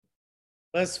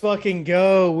Let's fucking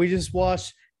go. We just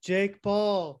watched Jake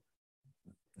Paul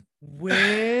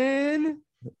win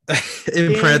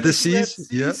In in parentheses.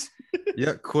 Yeah. parentheses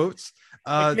Yeah. Quotes.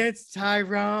 against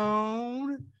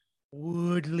Tyrone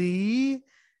Woodley.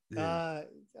 Yeah. Uh,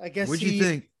 I guess What'd you he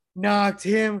think? knocked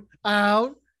him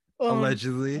out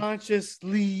Allegedly.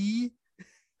 unconsciously.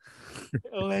 It,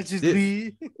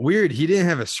 Allegedly. weird. He didn't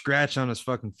have a scratch on his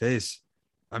fucking face.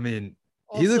 I mean,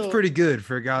 he looked Also, pretty good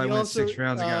for a guy he that went also 6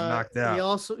 rounds and got knocked he out.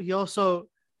 also he also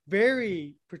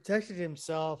very protected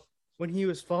himself when he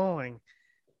was falling.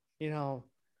 You know,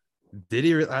 Did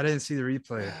he? I didn't see the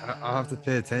replay. I'll have to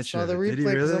pay I attention saw to the it. Did he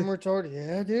replay because I'm really? retarded.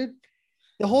 Yeah, dude.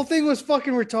 The whole thing was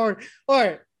fucking retarded. All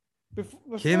right. Came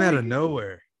Before out we of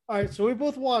nowhere. all right, so we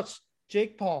both watched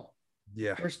Jake Paul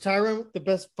Yeah. versus Tyron, the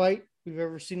best fight we've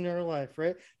ever seen in our life,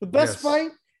 right? The best Yes.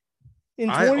 fight in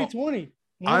I 2020.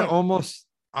 I One. almost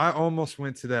I almost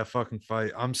went to that fucking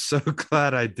fight. I'm so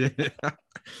glad I did.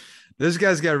 This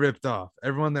guy's got ripped off.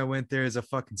 Everyone that went there is a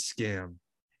fucking scam.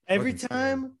 Every Fucking scam.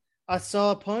 time I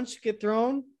saw a punch get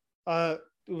thrown, it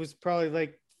was probably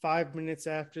like 5 minutes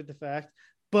after the fact,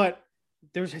 but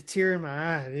there was a tear in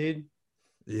my eye, dude.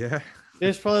 Yeah.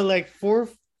 There's probably like four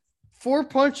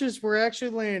punches were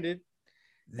actually landed,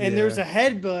 and there was Yeah. a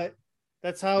headbutt.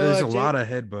 That's how There's a lot of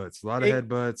headbutts. A lot of Jake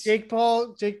headbutts.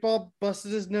 Jake Paul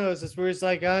busted his nose. That's where he's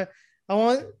like, I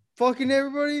want fucking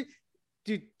everybody.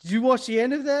 Dude, did you watch the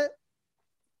end of that?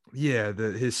 Yeah,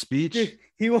 his speech. Dude,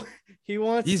 he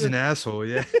wants He's an to asshole,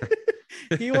 yeah.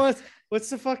 he wants what's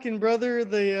the fucking brother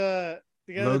the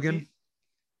guy that Logan. beat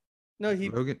no he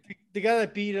Logan. the guy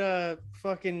that beat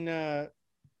fucking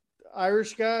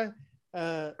Irish guy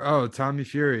Oh, Tommy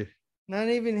Fury. not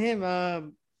even him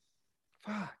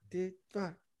fuck dude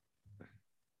fuck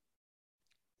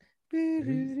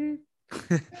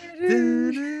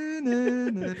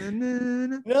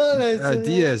no that's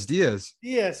Diaz. Diaz.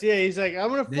 Yeah, he's like, I'm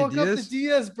gonna Nate fuck up the Diaz?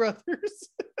 Diaz brothers. He's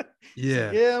like,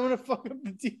 Yeah. yeah, I'm gonna fuck up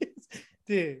the Diaz.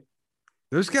 Dude,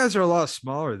 Those guys are a lot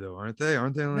smaller though, aren't they?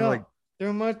 Aren't they only like no,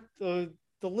 they're much the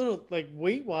little like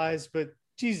weight wise, but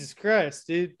Jesus Christ,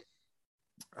 dude.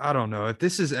 I don't know. If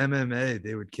this is MMA,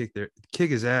 they would kick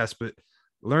his ass, but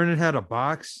learning how to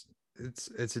box,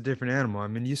 it's a different animal. I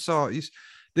mean,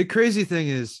 the crazy thing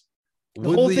is The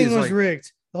whole Woodley thing is was like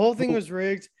rigged. The whole thing well, was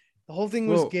rigged. The whole thing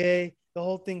was well, gay. The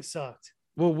whole thing sucked.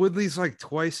 well, Woodley's like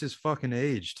twice his fucking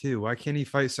age too. Why can't he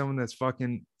fight someone that's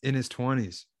fucking in his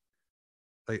 20s?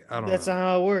 Like, I don't That's know. not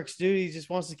how it works, dude. He just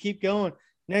wants to keep going.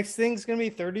 Next thing's gonna be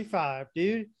 35,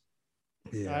 dude.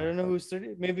 I Yeah. don't know who's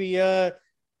 30. Maybe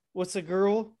what's a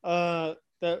girl?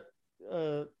 That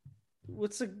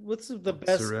what's the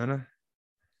best Serena.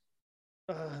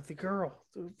 the girl.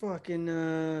 The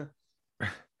fucking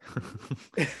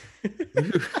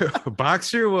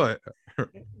Boxer, what?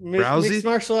 mixed Rousey?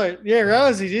 martial art. Yeah,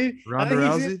 Rousey, dude. I Ronda think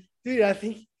Rousey? dude, I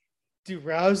think dude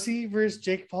Rousey versus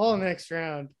Jake Paul next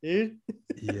round, dude.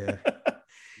 Yeah.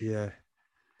 Yeah.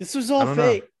 This was I all don't know.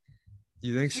 fake.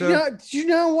 You think Do you so? know, do you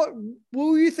know what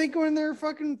were you thinking when they were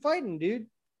fucking fighting, dude?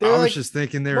 They're I was like just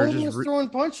thinking they no were one just was throwing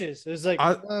punches. It was like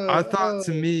I thought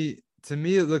to me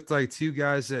it looked like two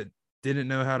guys that didn't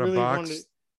know how to really wanted box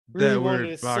really that wanted were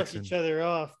to suck boxing. each other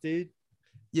off, dude.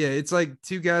 Yeah, it's like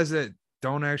two guys that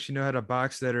don't actually know how to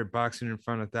box that are boxing in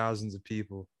front of thousands of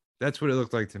people. That's what it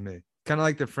looked like to me. Kind of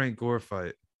like the Frank Gore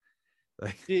fight.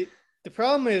 Like The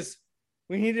problem is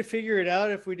we need to figure it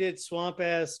out if we did swamp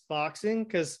ass boxing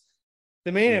because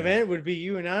the main yeah. event would be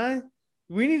you and I.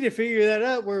 We need to figure that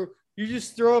out where you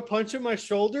just throw a punch at my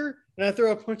shoulder and I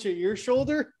throw a punch at your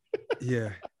shoulder.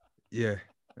 Yeah. Yeah.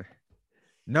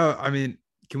 No, I mean,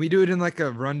 can we do it in like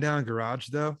a rundown garage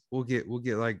though? We'll get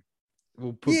like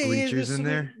we'll put Yeah, bleachers there's in so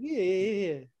many, there.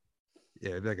 yeah. Yeah,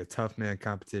 it'd be like a tough man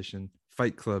competition,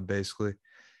 fight club basically.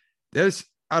 There's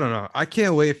I don't know. I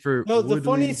can't wait for No,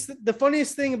 Woodley. the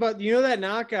funniest thing about that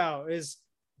knockout is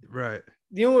Right.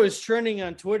 what was trending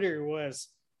on Twitter was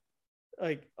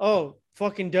like, oh,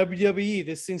 fucking WWE,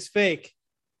 this thing's fake.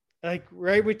 Like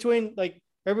right between right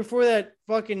before that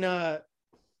fucking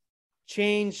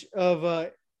change of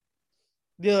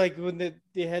like when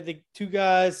they had the two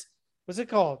guys, what's it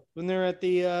called? When they're at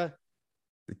the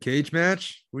The cage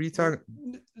match? What are you talking?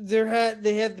 they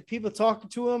had the people talking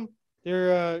to them.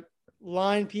 They're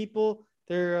line people.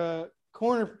 They're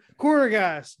corner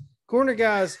guys. Corner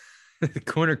guys. The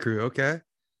corner crew. Okay.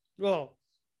 Well,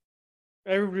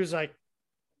 everybody was like,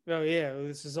 oh yeah,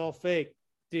 this is all fake,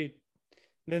 dude.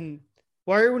 Then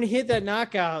why when he hit that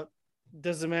knockout,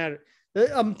 doesn't matter.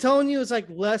 I'm telling you, it's like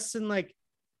less than like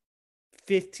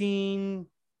 15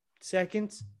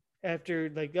 seconds after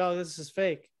like, oh, this is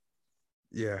fake.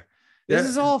 Yeah. This Yeah.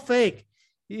 is all fake.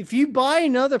 If you buy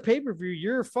another pay-per-view,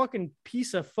 you're a fucking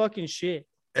piece of fucking shit.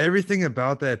 Everything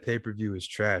about that pay-per-view was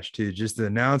trash too. Just the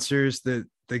announcers, the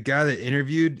guy that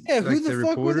interviewed, Yeah, who like the the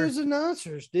fuck were reporter. those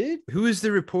announcers, dude? Who is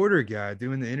the reporter guy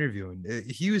doing the interviewing?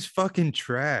 He was fucking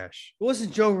trash. It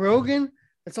wasn't Joe Rogan.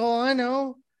 That's all I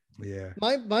know. Yeah.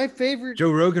 My favorite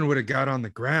Joe Rogan would have got on the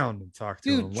ground and talked to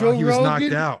dude, him Joe while he was knocked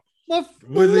Rogan. out. My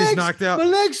Woodley's legs, knocked out. My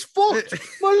legs fucked.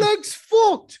 My legs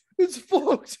fucked. It's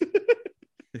fucked.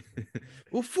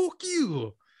 Well, fuck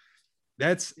you.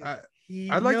 That's I'd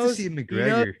like to knows- see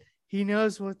McGregor. He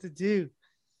knows what to do.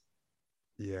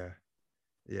 Yeah.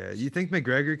 You think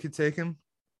McGregor could take him?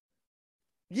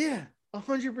 Yeah,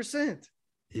 100%.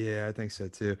 Yeah, I think so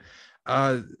too.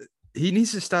 He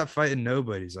needs to stop fighting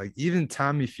nobodies. Like even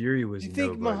Tommy Fury was. Do you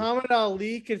think nobody. Muhammad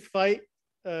Ali could fight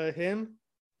him?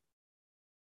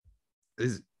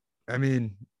 I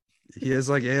mean, he has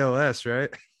like ALS, right?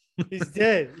 He's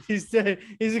dead. He's dead.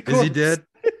 He's a corpse. Is he dead?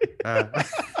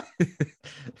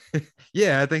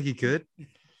 Yeah, I think he could.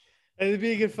 It'd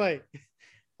be a good fight.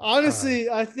 Honestly,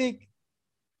 I think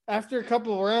after a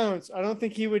couple of rounds, I don't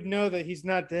think he would know that he's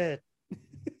not dead.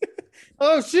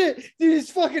 Oh shit, dude, he's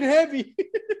fucking heavy.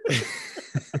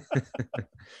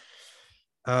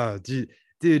 Oh, dude,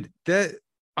 that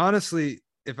honestly,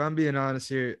 if I'm being honest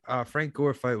here, Frank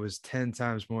Gore fight was 10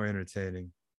 times more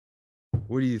entertaining.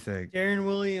 What do you think? Darren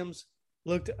Williams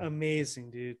looked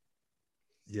amazing, dude.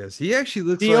 Yes, he actually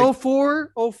looks The like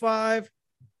 04, 05,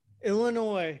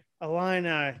 Illinois,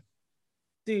 Illini.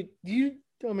 Dude,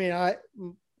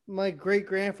 my great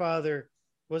grandfather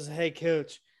was a head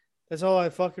coach. That's all I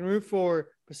fucking root for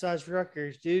besides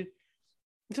Rutgers, dude.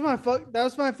 That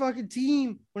was my fucking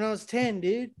team when I was 10,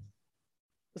 dude.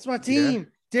 That's my team.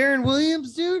 Yeah. Darren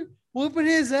Williams, dude, whooping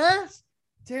his ass.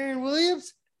 Darren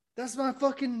Williams, that's my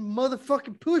fucking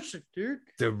motherfucking pusher, dude.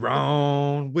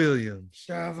 Deron Williams.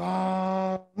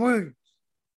 Deron Williams.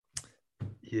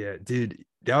 Yeah, dude,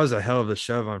 that was a hell of a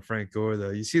shove on Frank Gore,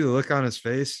 though. You see the look on his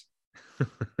face?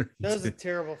 That was a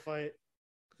terrible fight.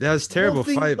 That was a terrible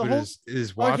fight, but it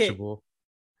is watchable. Okay.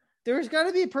 There's got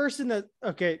to be a person that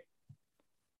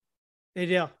Hey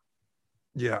Dale.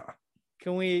 Yeah.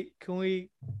 Can we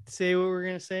say what we're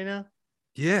gonna say now?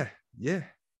 Yeah.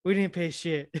 We didn't pay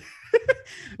shit.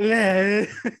 We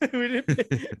didn't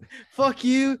pay. Fuck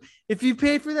you. If you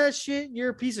paid for that shit, you're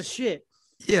a piece of shit.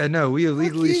 Yeah, no, we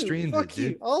illegally streamed Fuck it. you.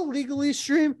 Dude. I'll legally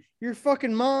stream your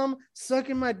fucking mom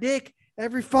sucking my dick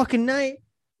every fucking night.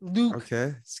 Luke.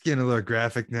 Okay. It's getting a little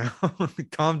graphic now.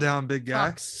 Calm down, big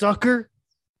guy. Sucker.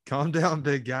 Calm down,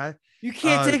 big guy. You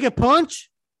can't take a punch?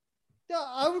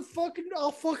 I'll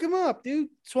fuck him up, dude.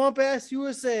 Swamp ass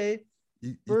USA.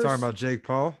 You talking about Jake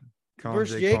Paul?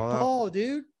 Versus Jake Paul,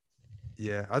 dude.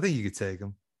 Yeah, I think you could take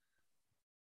him.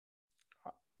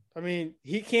 I mean,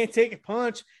 he can't take a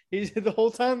punch. He's the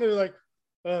whole time they're like,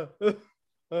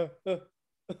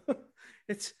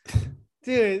 it's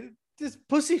dude, just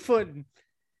pussyfooting.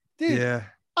 Dude, yeah.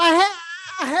 I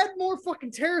had more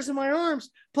fucking tears in my arms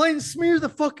playing Smear the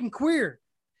fucking Queer.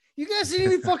 You guys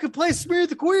didn't even fucking play Smear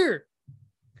the Queer.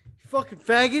 You fucking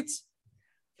faggots.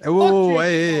 Whoa,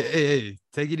 hey,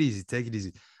 take it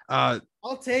easy. I'll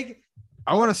take it.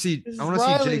 I want to see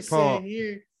Jake Paul.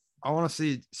 Here. I want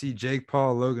to see Jake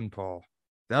Paul, Logan Paul.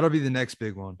 That'll be the next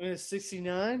big one.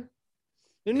 69.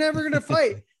 They're never gonna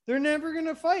fight. They're never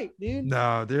gonna fight, dude.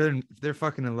 No, they're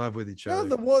fucking in love with each other.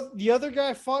 The other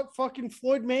guy fought fucking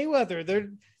Floyd Mayweather.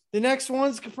 The next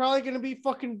one's probably gonna be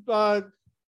fucking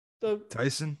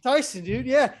Tyson, dude.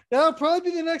 Yeah, that'll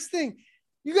probably be the next thing.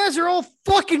 You guys are all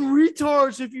fucking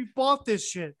retards if you bought this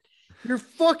shit. You're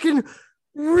fucking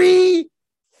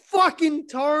fucking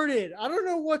tarded. I don't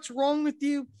know what's wrong with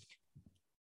you.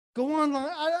 Go online.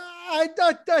 I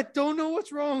don't know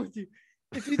what's wrong with you.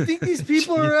 If you think these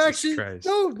people are actually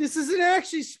no, this isn't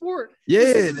actually sport. Yeah,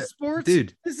 this isn't sports,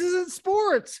 dude. This isn't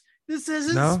sports. This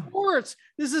isn't sports.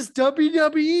 This is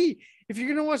WWE. If you're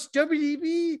gonna watch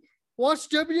WWE, watch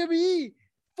WWE.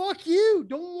 Fuck you.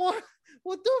 Don't watch.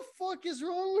 What the fuck is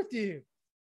wrong with you?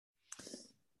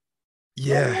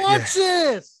 Yeah. Don't watch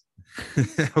this.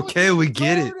 Okay, we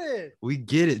get it. We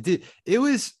get it, dude. It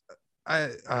was,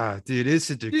 dude, it's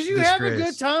a disgrace. Did you have a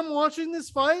good time watching this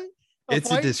fight? It's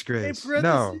a disgrace.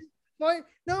 No, fight?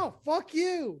 No, fuck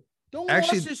you. Don't watch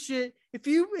this shit. If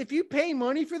you pay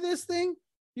money for this thing,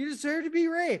 you deserve to be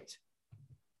raped.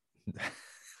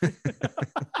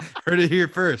 Heard it here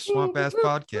first. Swamp Ass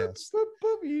Podcast.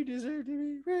 You deserve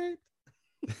to be raped.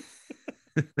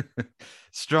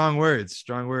 Strong words.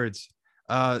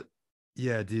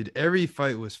 Yeah, dude. Every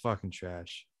fight was fucking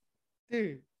trash.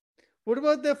 Dude, what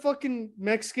about that fucking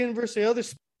Mexican versus the other?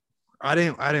 I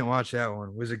didn't watch that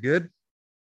one. Was it good?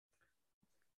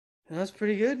 That's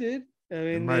pretty good, dude. I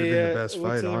It mean, might have been the best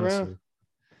what's fight, it honestly. around?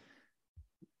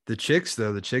 The chicks,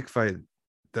 though, the chick fight,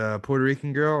 the Puerto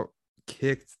Rican girl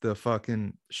kicked the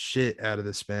fucking shit out of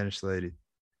the Spanish lady. It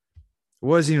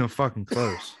wasn't even fucking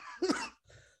close.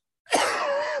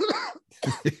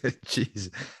 Jeez.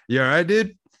 You all right,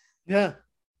 dude? Yeah.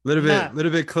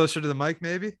 Little bit closer to the mic,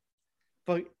 maybe.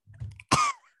 But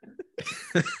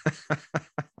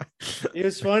it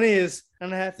was funny is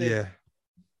I'm gonna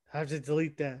have to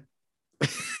delete that.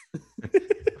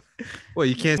 Well,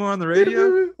 you can't more on the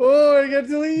radio? Oh, I got to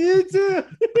delete you too.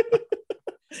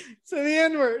 Say the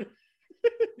N-word.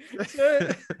 Say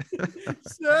it.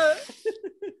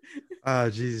 Oh,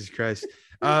 Jesus Christ.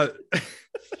 And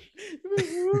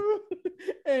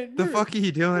The fuck are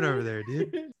you doing over there,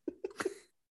 dude?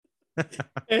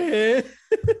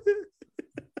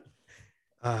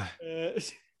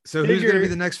 So who's gonna be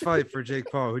the next fight for Jake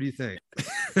Paul? Who do you think?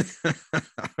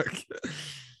 Okay.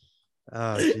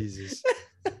 Oh, Jesus.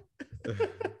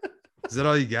 Is that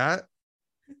all you got?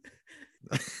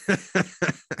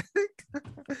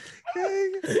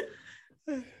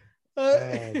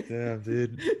 Oh, damn,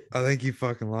 dude. I think you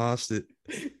fucking lost it.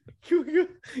 Can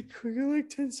we go like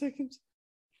 10 seconds?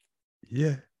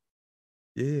 Yeah.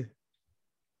 Yeah.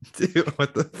 Dude,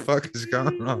 what the fuck is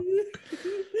going on?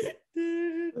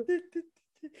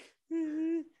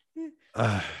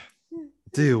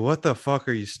 Dude, what the fuck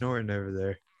are you snorting over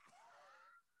there?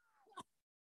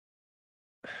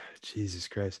 Jesus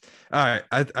Christ. All right.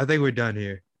 I think we're done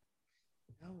here.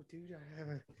 No, dude, I have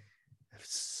a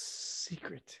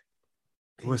secret.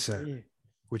 What's that?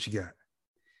 What you got?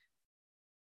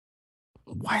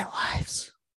 White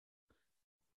lives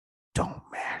don't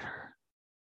matter.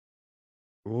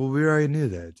 Well, we already knew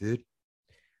that, dude.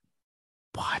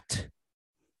 But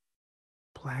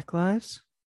black lives,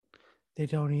 they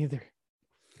don't either.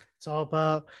 It's all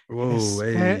about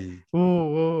hey.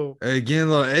 Whoa. Hey, getting a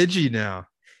little edgy now.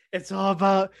 It's all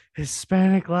about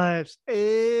Hispanic lives.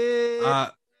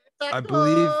 I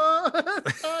believe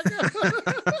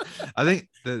I think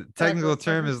the technical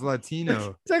term is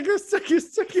Latino. Tacos.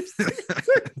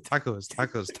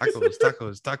 Tacos.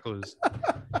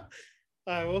 All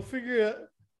right, we'll figure it out.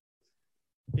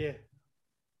 Yeah.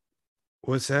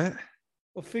 What's that?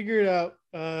 We'll figure it out.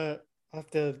 I'll have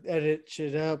to edit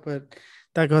shit out, but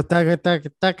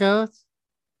tacos.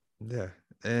 Yeah.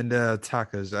 And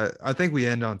tacos. I think we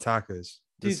end on tacos.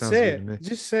 Dude, say it.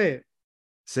 Just say it.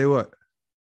 Say what?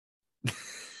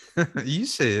 You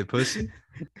say it, pussy.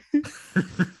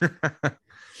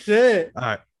 Say it. All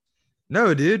right.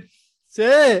 No, dude.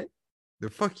 Say it.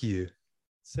 Fuck you.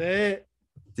 Say it.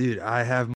 Dude, I have